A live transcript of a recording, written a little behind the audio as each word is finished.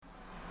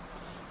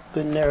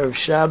Good Erev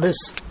Shabbos.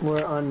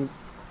 We're on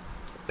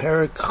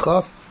Perek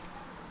Chaf,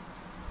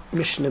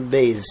 Mishnah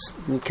Beis.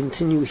 We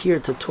continue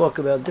here to talk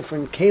about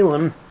different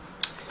kelim,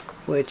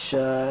 which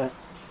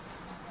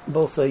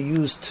both are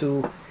used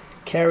to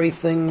carry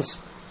things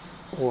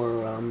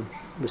or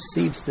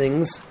receive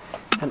things,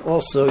 and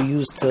also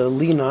used to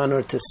lean on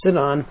or to sit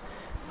on,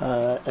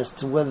 as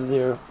to whether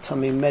they're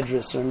Tamei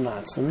Medris or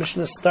not. So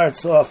Mishnah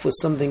starts off with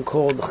something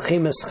called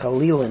Chemes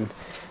Chalilin,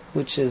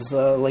 which is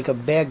like a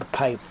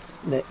bagpipe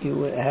that you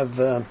would have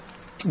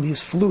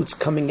these flutes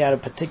coming out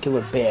of a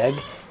particular bag.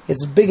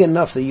 It's big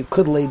enough that you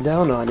could lay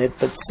down on it,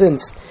 but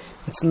since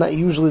it's not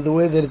usually the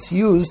way that it's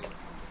used,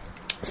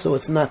 so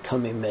it's not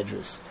Tamei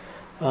Medris.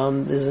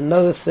 There's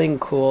another thing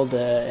called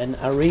an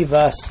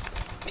Arivas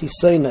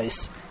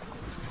Pisoinos,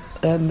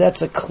 and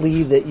that's a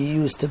kli that you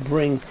use to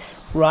bring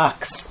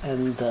rocks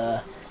and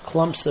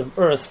clumps of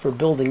earth for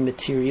building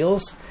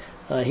materials.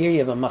 Here you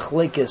have a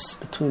machlekes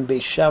between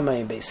Beis Shammai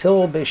and Beis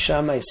Hillel. Beis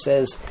Shammai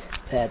says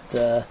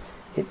that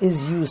it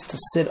is used to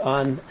sit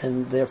on,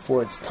 and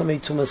therefore it's Tamei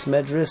Tumas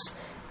Medris.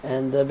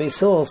 And Beis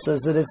Hillel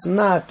says that it's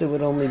not. It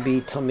would only be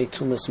Tamei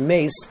Tumas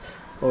Mace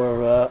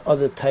or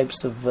other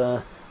types of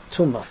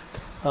Tuma.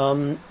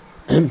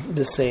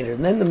 The Seder.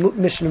 And then the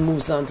Mishnah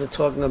moves on to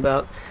talking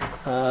about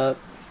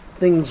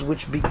things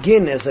which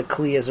begin as a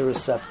kli, as a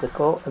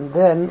receptacle, and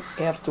then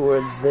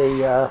afterwards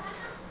they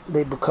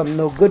become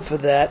no good for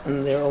that,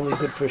 and they're only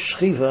good for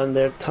shchiva, and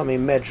they're Tamei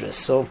Medris.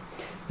 So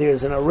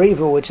there's an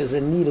areva, which is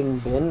a kneading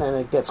bin, and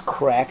it gets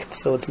cracked,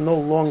 so it's no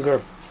longer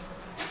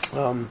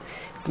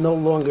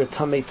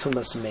Tamei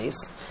Tumas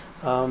Mace,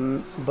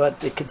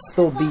 but it could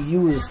still be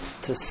used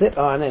to sit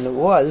on, and it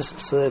was,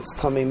 so it's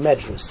Tamei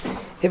Medris.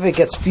 If it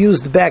gets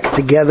fused back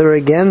together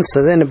again,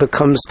 so then it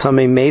becomes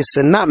Tamei Mace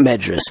and not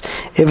Medris.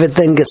 If it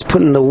then gets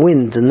put in the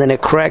wind and then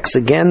it cracks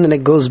again, then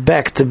it goes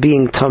back to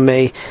being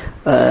Tamei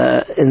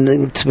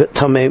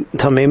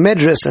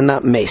Medris and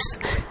not Mace.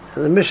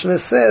 And the Mishnah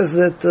says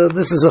that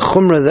this is a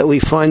chumrah that we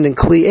find in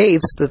Kli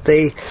Eitz, that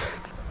they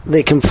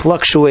can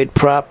fluctuate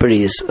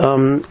properties.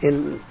 In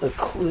a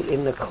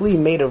kli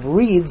made of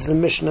reeds, the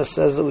Mishnah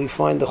says that we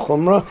find the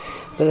chumrah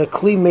that a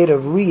kli made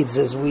of reeds,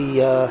 as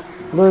we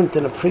learned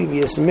in a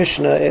previous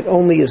Mishnah, it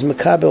only is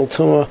mekabel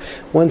tumah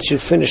once you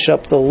finish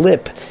up the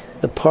lip,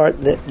 the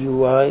part that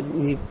you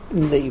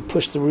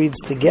push the reeds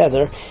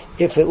together.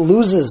 If it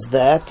loses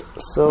that,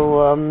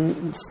 so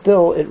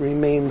still it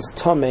remains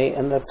tamei,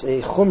 and that's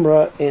a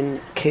chumrah in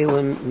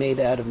kelim made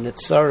out of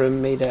netzarim,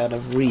 made out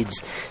of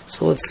reeds.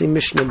 So let's see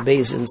Mishnah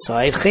Beis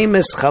inside.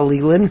 Chemes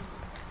Chalilin.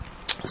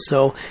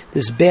 So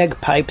this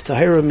bagpipe,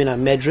 tahira min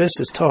hamedris,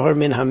 is tahar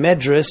min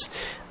hamedris,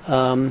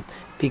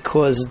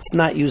 because it's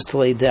not used to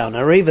lay down.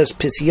 Arevas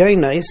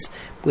Pisyonis,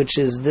 which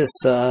is this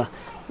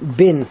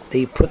bin that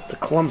you put the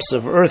clumps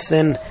of earth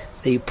in,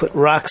 that you put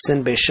rocks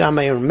in, Beis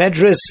Shammai or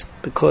Medris,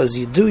 because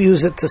you do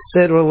use it to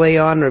sit or lay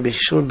on, or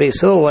Beis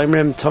Hillel, I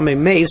remember Tamei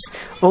Mace,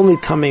 only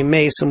Tamei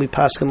Mace, and we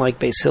paskin like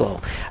Beis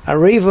Hillel.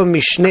 Areva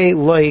Mishnei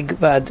Loig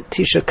Vad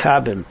Tisha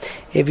Kabim.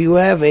 If you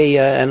have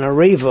an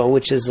areva,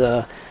 which is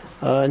a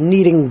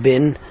kneading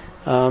bin,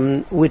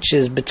 which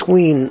is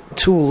between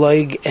 2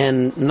 loig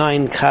and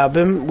 9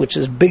 kabim, which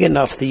is big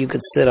enough that you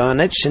could sit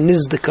on it,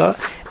 shenizdika,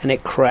 and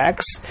it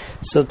cracks.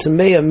 So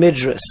Tamei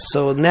Medris.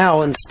 So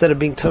now instead of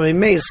being Tamei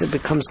Mace, it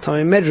becomes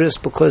Tamei Medris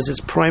because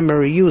its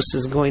primary use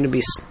is going to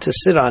be to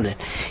sit on it.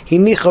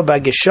 Hinicha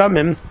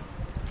bageshamim,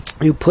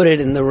 you put it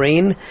in the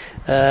rain,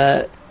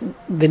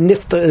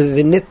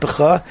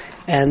 v'nitbecha,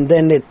 and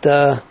then it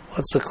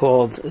what's it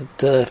called?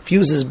 It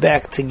fuses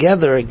back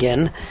together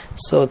again.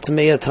 So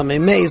Tamei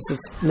Mace,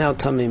 it's now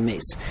Tamei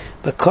Mace.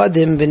 But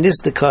Kadim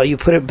B'nizdika, you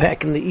put it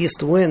back in the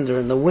east wind or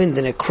in the wind,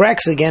 and it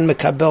cracks again.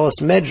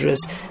 Mekabelas Medris.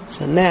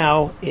 So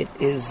now it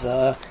is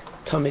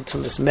Tamei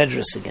Tumas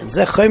Medris again.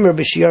 Zechaymer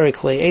b'Shiarei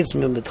Klei Eitz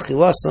min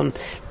b'tchilasam.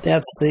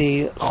 That's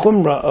the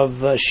chumrah of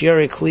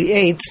Shiarei Klei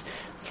Eitz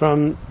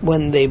from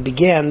when they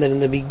began. That in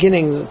the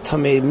beginning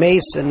Tamei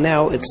Mace, and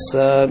now it's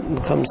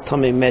becomes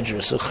Tamei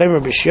Medris. So Chaymer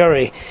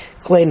b'Shiarei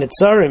Klei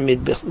Netzarim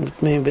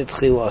min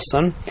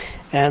b'tchilasam,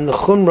 and the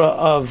chumrah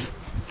of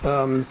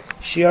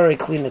Shiarei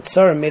Kli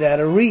Netzarim made out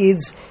of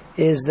reeds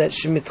is that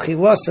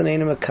shemitchilasan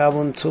eina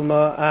mekabel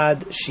tuma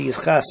ad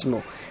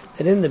sheyischasmu.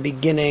 That in the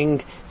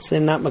beginning, they're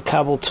not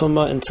mekabel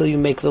tuma until you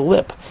make the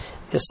lip.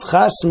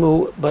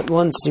 Yischasmu, but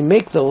once you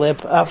make the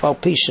lip, af al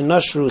pi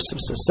shenashru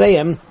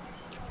subsaseyim,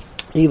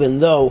 even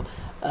though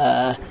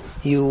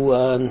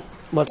you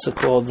what's it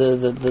called?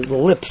 The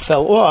lip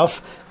fell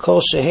off. Kol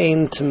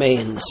shehein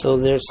tamein. So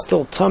there's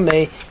still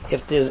tamei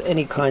if there's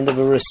any kind of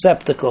a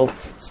receptacle.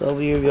 So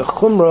we have your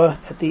chumrah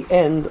at the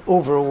end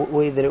over the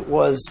way that it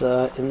was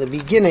in the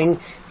beginning,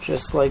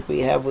 just like we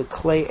have with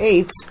Klei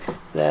Eitz,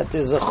 that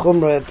there's a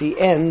chumrah at the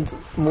end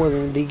more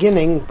than the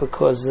beginning,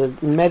 because the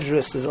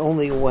medris is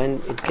only when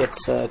it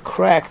gets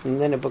cracked, and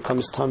then it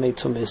becomes Tamei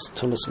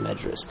Tumas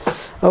Medris.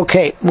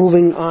 Okay,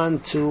 moving on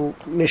to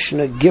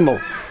Mishnah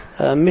Gimel.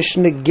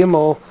 Mishnah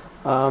Gimel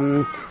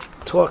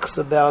talks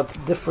about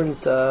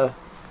different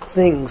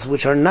things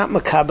which are not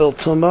makabel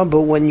tuma,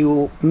 but when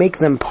you make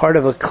them part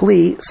of a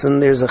kli, so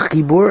there's a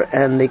chibur,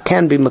 and they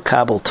can be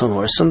makabel tuma,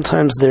 or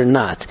sometimes they're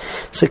not.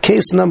 So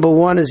case number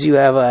one is you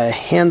have a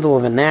handle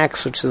of an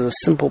axe, which is a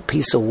simple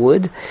piece of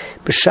wood.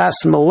 B'shas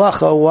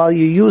malacha, while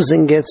you're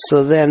using it,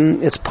 so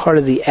then it's part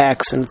of the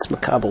axe and it's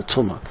makabel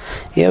tuma.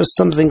 You have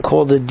something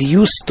called a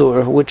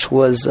diustor, which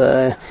was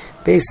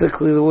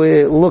basically the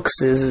way it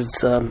looks is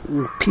it's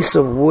a piece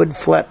of wood,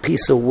 flat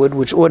piece of wood,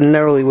 which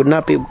ordinarily would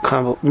not be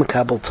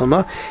makabel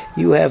tuma.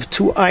 You have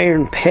two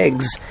iron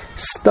pegs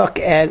stuck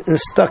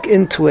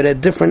into it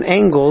at different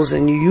angles,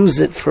 and you use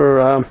it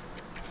for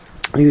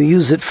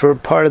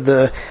part of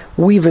the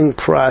weaving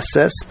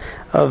process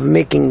of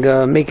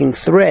making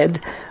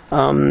thread.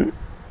 And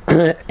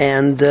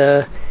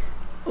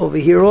over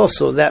here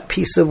also, that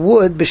piece of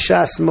wood,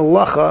 b'shas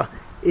malacha,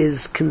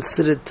 is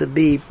considered to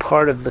be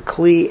part of the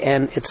kli,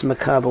 and it's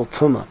makabel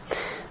tuma.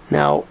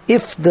 Now,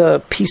 if the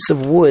piece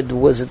of wood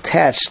was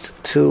attached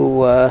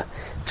to a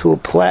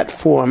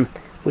platform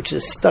which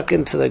is stuck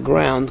into the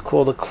ground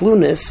called a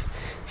klunis,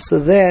 so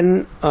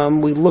then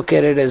we look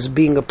at it as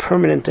being a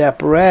permanent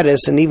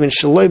apparatus, and even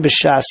shaloi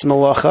b'shas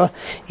malacha,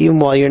 even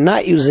while you're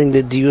not using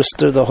the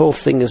diuster, the whole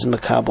thing is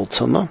makabel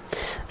tuma.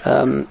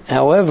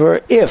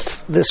 However,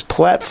 if this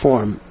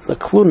platform, the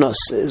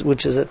klunos,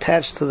 which is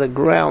attached to the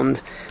ground,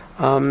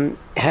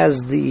 has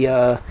the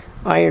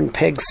iron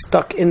peg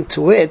stuck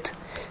into it,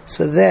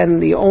 so then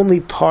the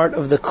only part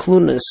of the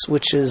klunis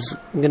which is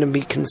going to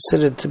be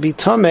considered to be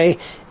tameh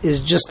is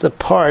just the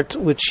part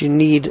which you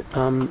need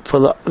for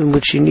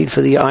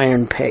the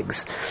iron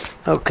pegs.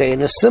 Okay,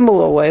 in a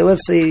similar way,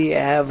 let's say you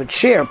have a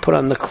chair put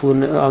on the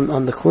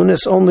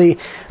klunis only,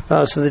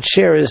 so the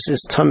chair is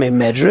tameh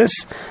medris.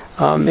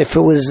 If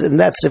it was, and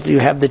that's if you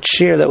have the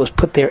chair that was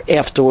put there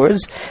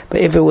afterwards.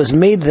 But if it was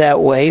made that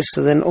way,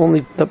 so then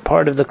only the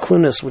part of the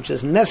klunis which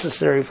is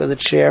necessary for the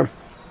chair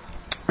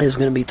is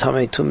going to be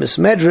tamei tumis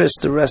medris.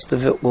 The rest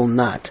of it will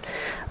not.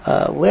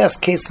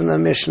 Last case in the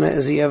Mishnah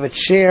is you have a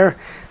chair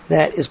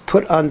that is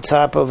put on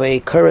top of a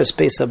karas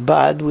beis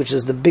abad, which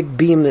is the big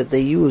beam that they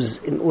use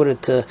in order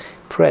to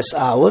press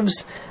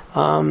olives.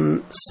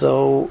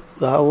 So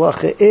the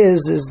halacha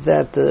is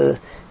that the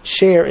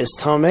chair is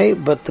tameh,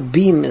 but the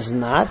beam is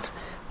not.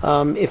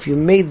 If you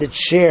made the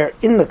chair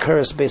in the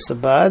karas beis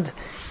abad,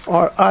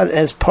 or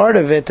as part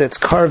of it that's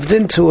carved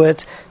into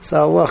it,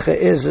 so halacha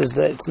is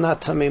that it's not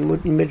tameh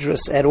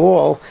midras at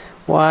all.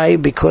 Why?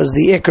 Because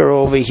the ikar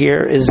over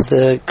here is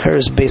the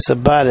karas beis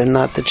abad and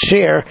not the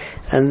chair,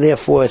 and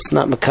therefore it's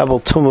not makabel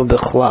tuma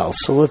b'chlal.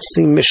 So let's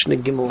see Mishnah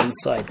Gimel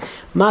inside.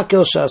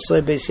 Makel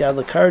shasoi beis yad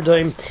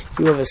lekardoim.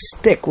 You have a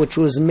stick which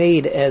was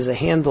made as a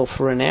handle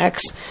for an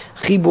axe.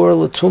 Chibur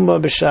l'tumah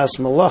b'shas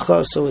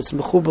malacha. So it's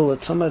mechubar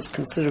l'tumah. It's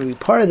considered to be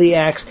part of the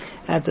axe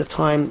at the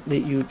time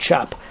that you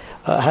chop.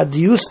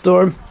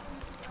 Hadiustor,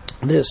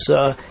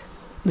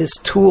 this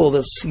tool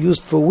that's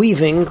used for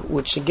weaving,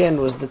 which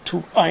again was the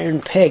two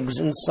iron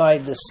pegs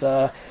inside this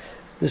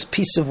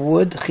piece of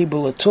wood,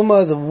 chibur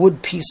l'tumah. The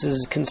wood piece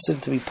is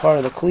considered to be part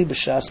of the kli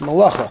b'shas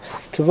malacha.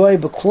 Kavoi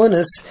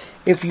b'klunis,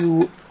 if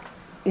you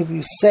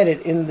set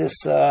it in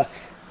this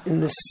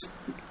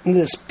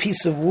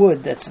piece of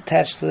wood that's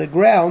attached to the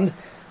ground,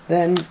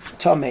 then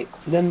tamei.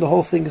 Then the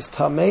whole thing is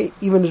tamei,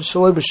 even in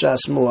shaloi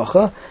b'shas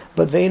malacha.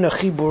 But ve'ena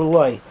chibur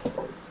loy.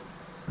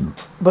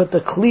 But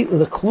the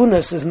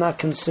klunis is not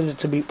considered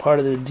to be part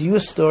of the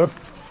diustor.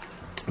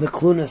 The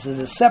klunis is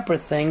a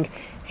separate thing,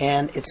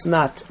 and it's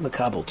not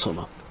makabel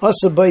tuma.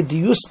 Also by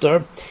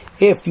diustor,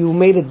 if you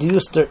made a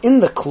diustor in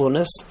the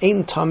klunis,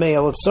 ein tamei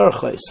al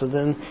tzarchai. So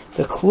then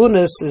the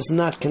klunis is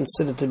not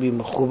considered to be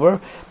mechubar,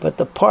 but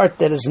the part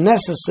that is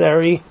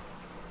necessary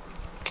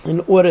in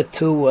order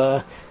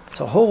to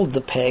hold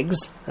the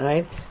pegs,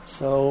 right?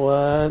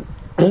 So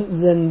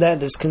then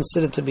that is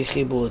considered to be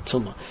chibur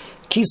l'tumah.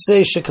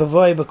 Kisei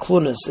shekavai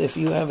b'klunis. If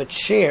you have a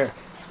chair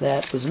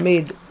that was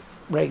made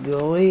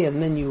regularly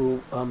and then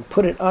you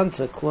put it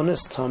onto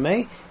klunis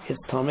tamei,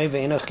 it's tamei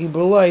ve'ena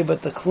chibur loy,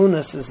 but the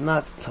klunis is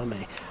not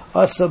tamei.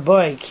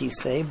 Asabai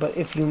kisei, but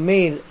if you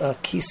made a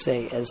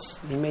kisei, as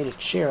you made a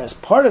chair as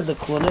part of the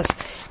klunis,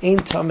 ein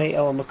tamei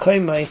el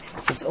makaymai,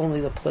 it's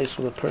only the place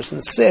where the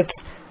person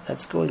sits.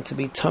 That's going to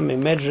be tamei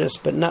medris,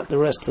 but not the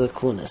rest of the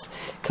klunis.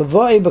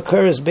 Kavai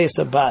b'karas beis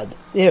abad.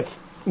 If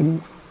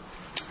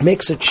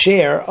makes a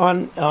chair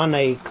on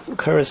a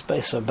karas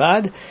beis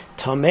abad,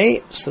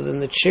 tamei, so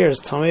then the chair is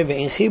tamei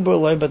ve'in chibur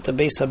loy, but the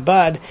beis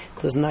abad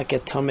does not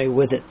get tamei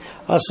with it.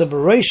 Asa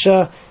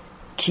b'reisha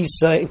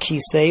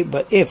kisei,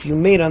 but if you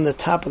made on the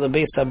top of the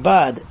beis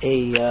abad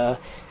a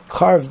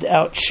carved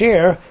out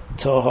chair,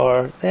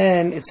 tahar,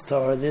 then it's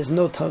tahar. There's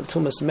no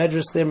tumas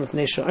medras there,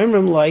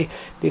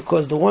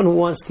 because the one who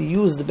wants to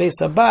use the beis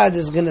abad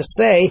is going to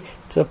say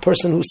to the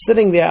person who's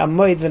sitting there,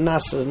 Amoid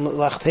v'nasa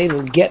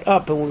lachteinu, get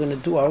up and we're going to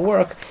do our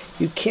work.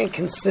 You can't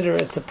consider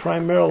it to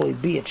primarily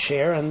be a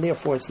chair, and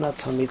therefore it's not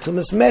tamei.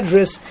 Tumas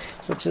medras,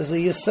 which is a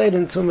yesod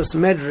in tumas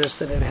medras,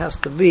 that it has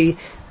to be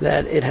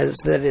that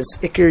its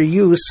ikar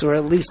use, or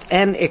at least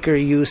an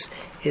ikar use,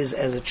 is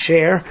as a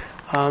chair.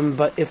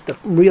 But if the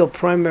real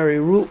primary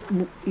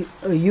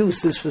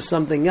use is for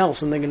something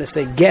else, and they're going to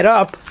say get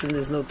up, then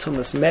there's no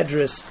tumas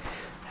medras.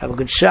 Have a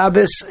good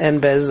Shabbos,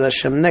 and Be'ez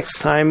Hashem, next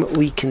time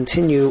we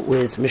continue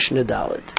with Mishnah Dalet.